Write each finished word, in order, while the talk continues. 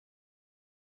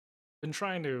Been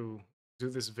trying to do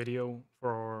this video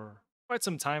for quite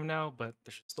some time now, but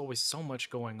there's just always so much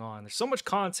going on. There's so much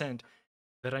content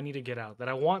that I need to get out, that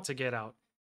I want to get out.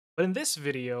 But in this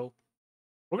video,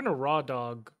 we're gonna raw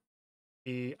dog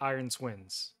the Iron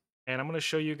Twins, and I'm gonna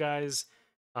show you guys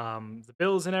the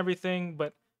builds and everything.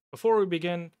 But before we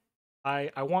begin,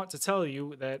 I want to tell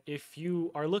you that if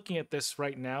you are looking at this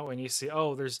right now and you see,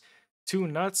 oh, there's two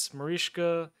nuts,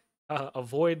 Marishka,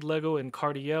 Avoid Lego and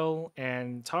Cardiel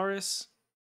and Taurus.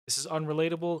 This is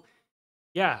unrelatable.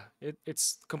 Yeah,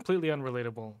 it's completely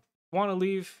unrelatable. Want to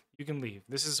leave? You can leave.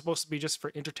 This is supposed to be just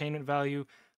for entertainment value.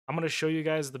 I'm gonna show you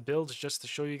guys the builds just to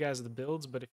show you guys the builds.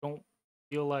 But if you don't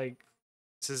feel like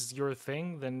this is your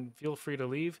thing, then feel free to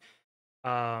leave.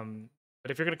 But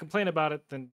if you're gonna complain about it,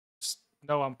 then just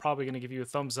know I'm probably gonna give you a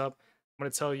thumbs up. I'm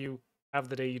gonna tell you have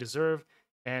the day you deserve,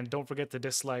 and don't forget to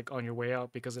dislike on your way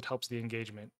out because it helps the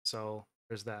engagement. So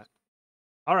there's that.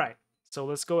 All right, so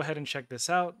let's go ahead and check this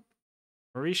out.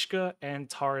 Marishka and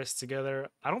Taras together.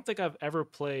 I don't think I've ever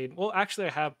played. Well, actually,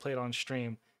 I have played on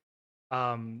stream.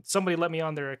 Somebody let me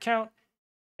on their account,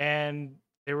 and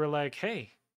they were like,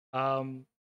 "Hey, go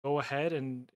ahead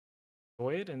and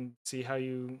enjoy it and see how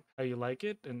you like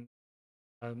it and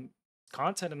um,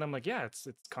 content." And I'm like, "Yeah, it's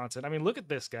content." I mean, look at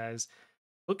this, guys.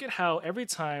 Look at how every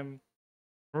time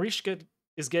Marishka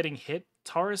is getting hit,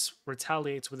 Taras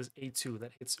retaliates with his A2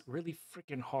 that hits really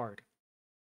freaking hard.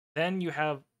 Then you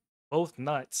have both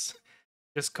nuts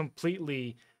just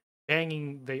completely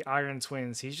banging the Iron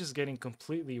Twins. He's just getting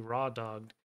completely raw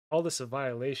dogged. All this a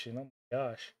violation. Oh my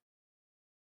gosh.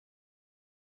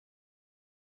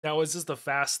 Now, is this the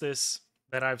fastest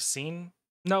that I've seen?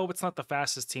 No, it's not the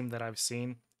fastest team that I've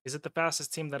seen. Is it the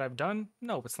fastest team that I've done?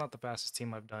 No, it's not the fastest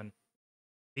team I've done.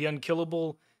 The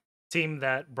unkillable team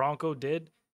that Bronco did,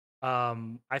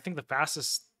 I think the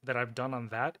fastest that I've done on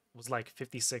that was like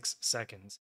 56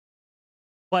 seconds.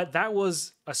 But that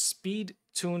was a speed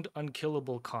tuned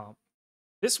unkillable comp.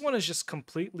 This one is just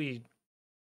completely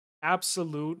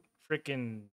absolute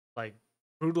freaking like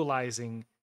brutalizing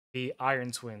the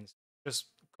Iron Twins. Just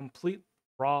complete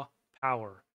raw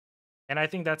power. And I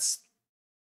think that's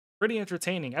pretty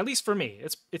entertaining, at least for me.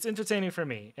 It's entertaining for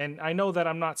me. And I know that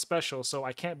I'm not special, so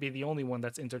I can't be the only one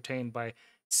that's entertained by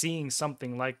seeing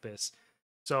something like this.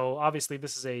 So obviously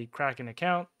this is a Kraken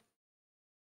account.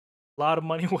 A lot of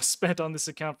money was spent on this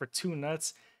account for two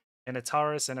nuts and a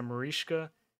Taurus and a Marishka.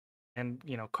 And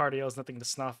you know, cardio is nothing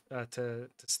to to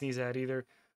sneeze at either.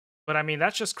 But I mean,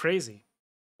 that's just crazy.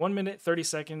 1 minute 30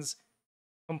 seconds,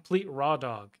 complete raw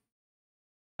dog.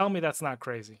 Tell me that's not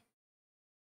crazy.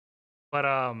 But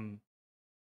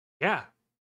yeah.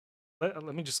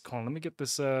 Let me just call. Let me get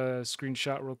this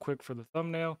screenshot real quick for the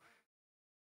thumbnail.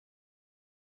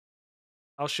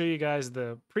 I'll show you guys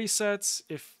the presets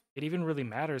if it even really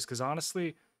matters. Because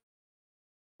honestly,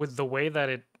 with the way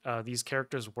that these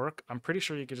characters work, I'm pretty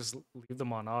sure you could just leave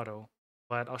them on auto.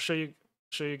 But I'll show you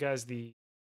guys the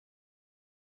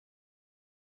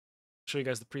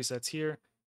presets here.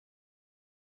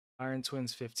 Iron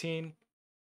Twins 15.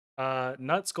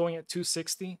 Nuts going at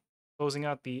 260, closing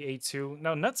out the A2.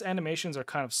 Now, Nuts animations are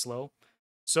kind of slow,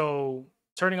 so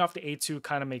turning off the A2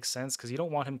 kind of makes sense because you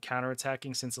don't want him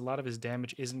counterattacking since a lot of his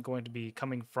damage isn't going to be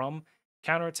coming from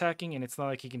counterattacking, and it's not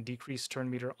like he can decrease turn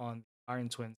meter on Iron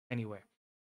Twins anyway.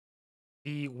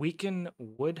 The weaken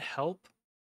would help,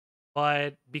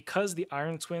 but because the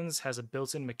Iron Twins has a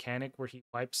built-in mechanic where he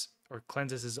wipes or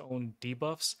cleanses his own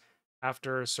debuffs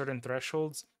after certain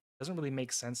thresholds, it doesn't really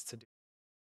make sense to do.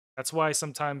 That's why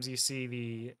sometimes you see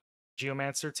the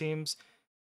Geomancer teams,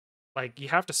 like you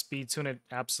have to speed tune it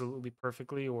absolutely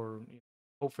perfectly or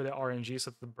hope for the RNG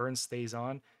so that the burn stays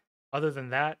on. Other than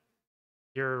that,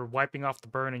 you're wiping off the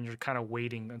burn and you're kind of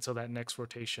waiting until that next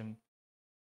rotation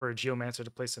for a Geomancer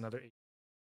to place another.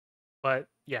 But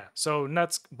yeah, so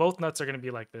both nuts are going to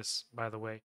be like this, by the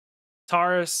way.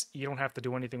 Taurus, you don't have to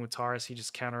do anything with Taurus. He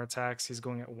just counterattacks. He's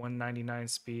going at 199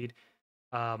 speed.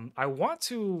 I want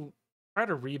to try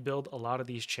to rebuild a lot of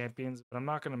these champions, but I'm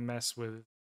not going to mess with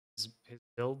his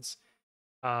builds.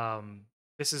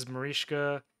 This is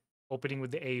Marishka opening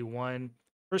with the A1.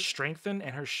 Her strengthen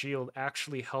and her shield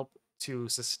actually help to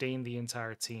sustain the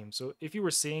entire team. So if you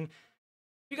were seeing,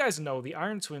 you guys know the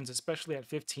Iron Twins, especially at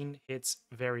 15, hits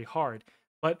very hard.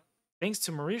 But thanks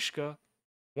to Marishka,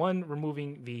 one,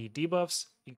 removing the debuffs,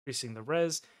 increasing the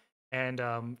res, and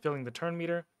filling the turn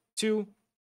meter. Two,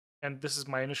 and this is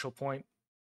my initial point,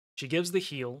 she gives the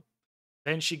heal,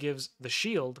 then she gives the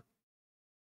shield,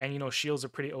 and you know, shields are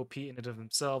pretty OP in and of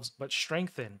themselves, but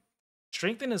strengthen.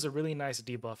 Strengthen is a really nice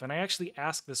debuff, and I actually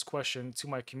asked this question to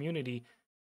my community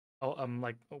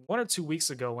like 1 or 2 weeks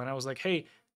ago when I was like, hey,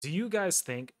 Do you guys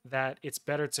think that it's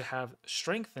better to have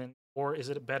strengthen, or is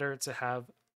it better to have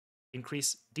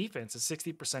increased defense, a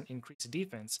 60% increase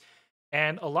defense?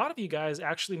 And a lot of you guys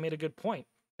actually made a good point.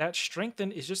 That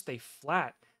strengthen is just a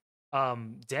flat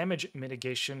damage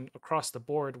mitigation across the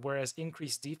board, whereas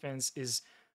increased defense is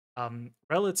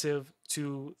relative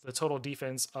to the total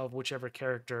defense of whichever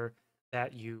character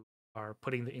that you are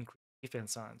putting the increased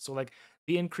defense on. So, like,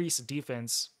 the increased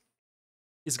defense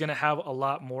is going to have a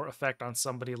lot more effect on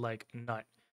somebody like Nut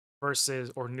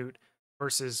versus or Newt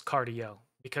versus Cardio,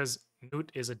 because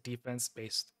Newt is a defense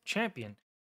based champion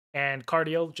and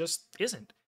Cardio just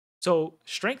isn't. So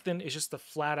Strengthen is just a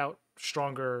flat out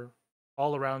stronger,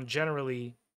 all around,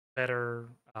 generally better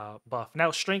buff.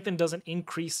 Now, Strengthen doesn't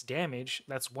increase damage.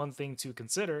 That's one thing to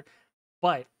consider.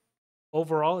 But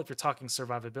overall, if you're talking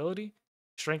survivability,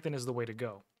 Strengthen is the way to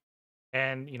go.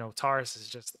 And, Taurus is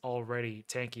just already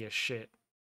tanky as shit.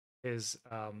 His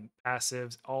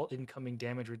passives, all incoming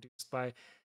damage reduced by,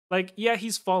 like, yeah,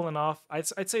 he's fallen off.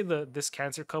 I'd say this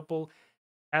Cancer couple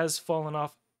has fallen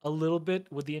off a little bit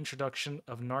with the introduction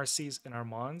of Narcisse and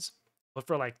Armands, but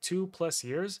for like 2+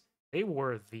 years, they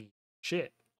were the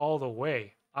shit all the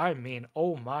way. I mean,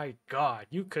 oh my god,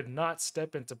 you could not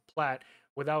step into Plat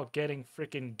without getting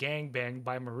freaking gangbanged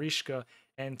by Marichka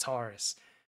and Taras.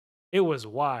 It was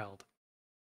wild.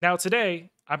 Now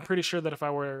today, I'm pretty sure that if I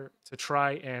were to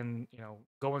try and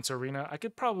go into arena, I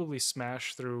could probably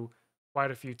smash through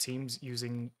quite a few teams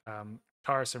using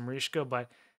Taras and Marichka, but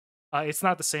it's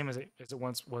not the same as it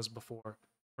once was before.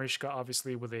 Marichka,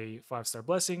 obviously, with a 5-star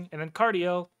blessing. And then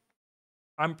Cardiel,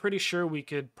 I'm pretty sure we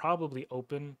could probably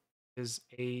open his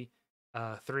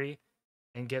A3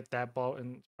 and get that ball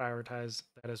and prioritize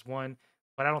that as one.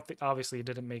 But I don't think, obviously, it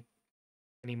didn't make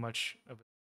any much of it.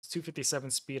 It's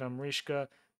 257 speed on Marichka,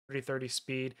 330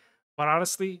 speed. But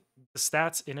honestly, the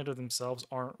stats in and of themselves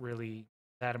aren't really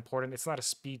that important. It's not a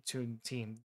speed tuned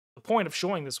team. The point of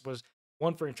showing this was,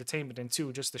 one, for entertainment, and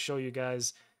two, just to show you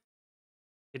guys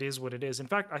it is what it is. In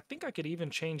fact, I think I could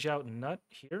even change out Nut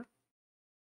here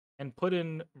and put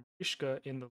in Marichka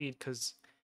in the lead, because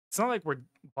it's not like we're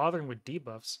bothering with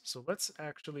debuffs. So let's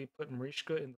actually put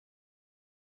Marichka in,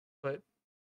 put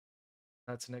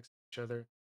Nuts next to each other.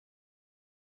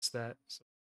 It's that. So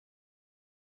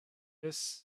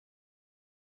this,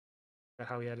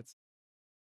 how he had it.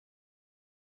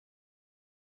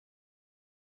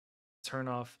 Turn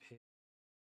off his,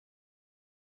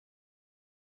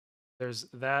 there's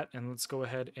that, and let's go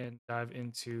ahead and dive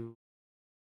into,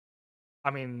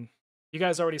 I mean, you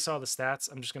guys already saw the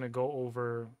stats. I'm just going to go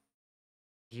over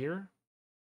here.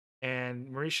 And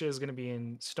Marichka is going to be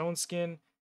in Stone Skin.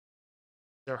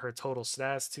 There are her total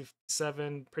stats: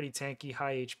 257, pretty tanky,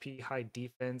 high HP, high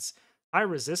defense, high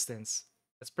resistance.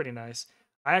 That's pretty nice.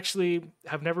 I actually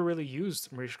have never really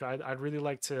used Marichka. I'd really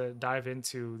like to dive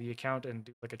into the account and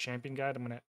do like a champion guide. I'm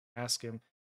going to ask him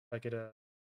if I could.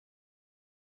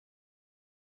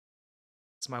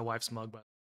 It's my wife's mug, but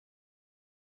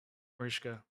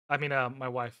Marichka. I mean, my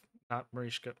wife, not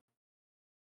Marichka.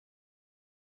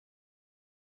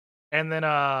 And then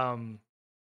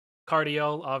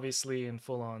Cardiel, obviously in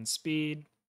full on speed.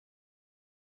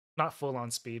 Not full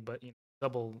on speed, but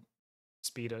double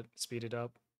speed it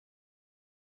up.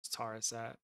 What's Taras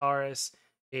at? Taras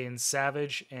in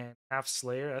Savage and half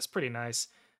Slayer. That's pretty nice.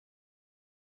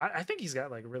 I think he's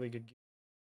got like really good gear.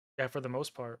 Yeah, for the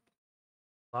most part.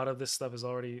 A lot of this stuff is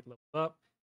already leveled up.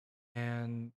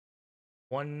 And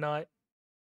one nut.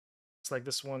 Looks like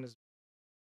this one is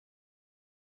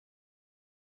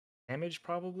damage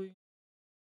probably.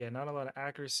 Yeah, not a lot of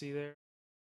accuracy there.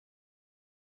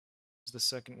 Where's the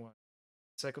second one?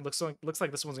 Second looks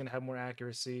like this one's gonna have more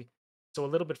accuracy. So a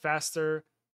little bit faster, a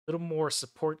little more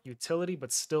support utility,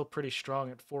 but still pretty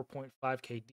strong at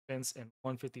 4.5k defense and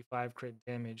 155 crit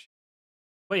damage.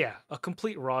 But yeah, a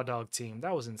complete raw dog team.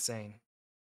 That was insane.